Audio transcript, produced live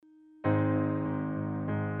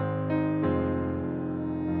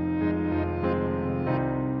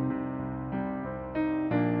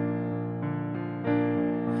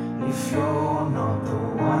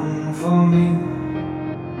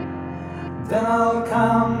then I'll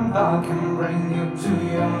come back and bring you to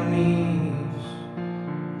your knees.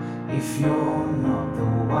 If you're not the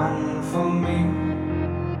one for me,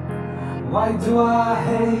 why do I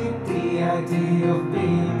hate the idea of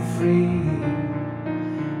being free?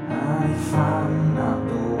 And if I'm not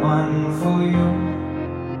the one for you,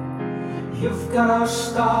 you've gotta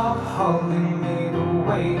stop holding me the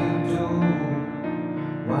way you do.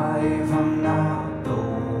 Why if I'm not the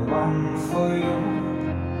one for you?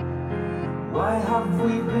 Why have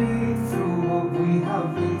we been through what we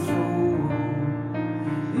have been through?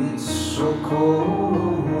 It's so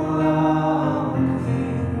cold out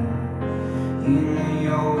here in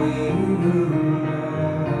your wilderness.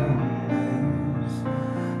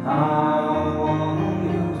 I want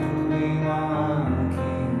you to be my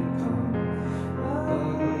kingdom,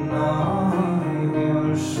 but now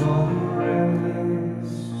you're so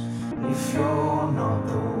restless. If you're not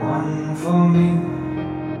the one for me,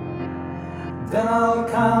 then I'll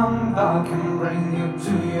come back and bring you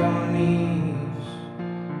to your knees.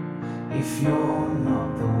 If you're not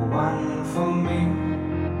the one for me,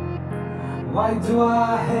 why do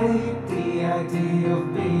I hate the idea of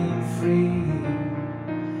being free?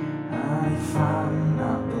 And if I'm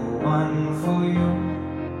not the one for you,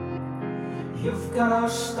 you've gotta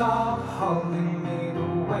stop holding me the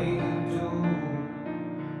way you do.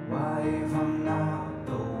 Why if I'm not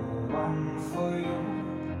the one for you?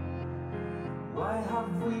 Why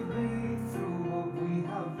have we been through what we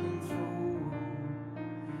have been through?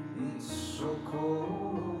 It's so cold.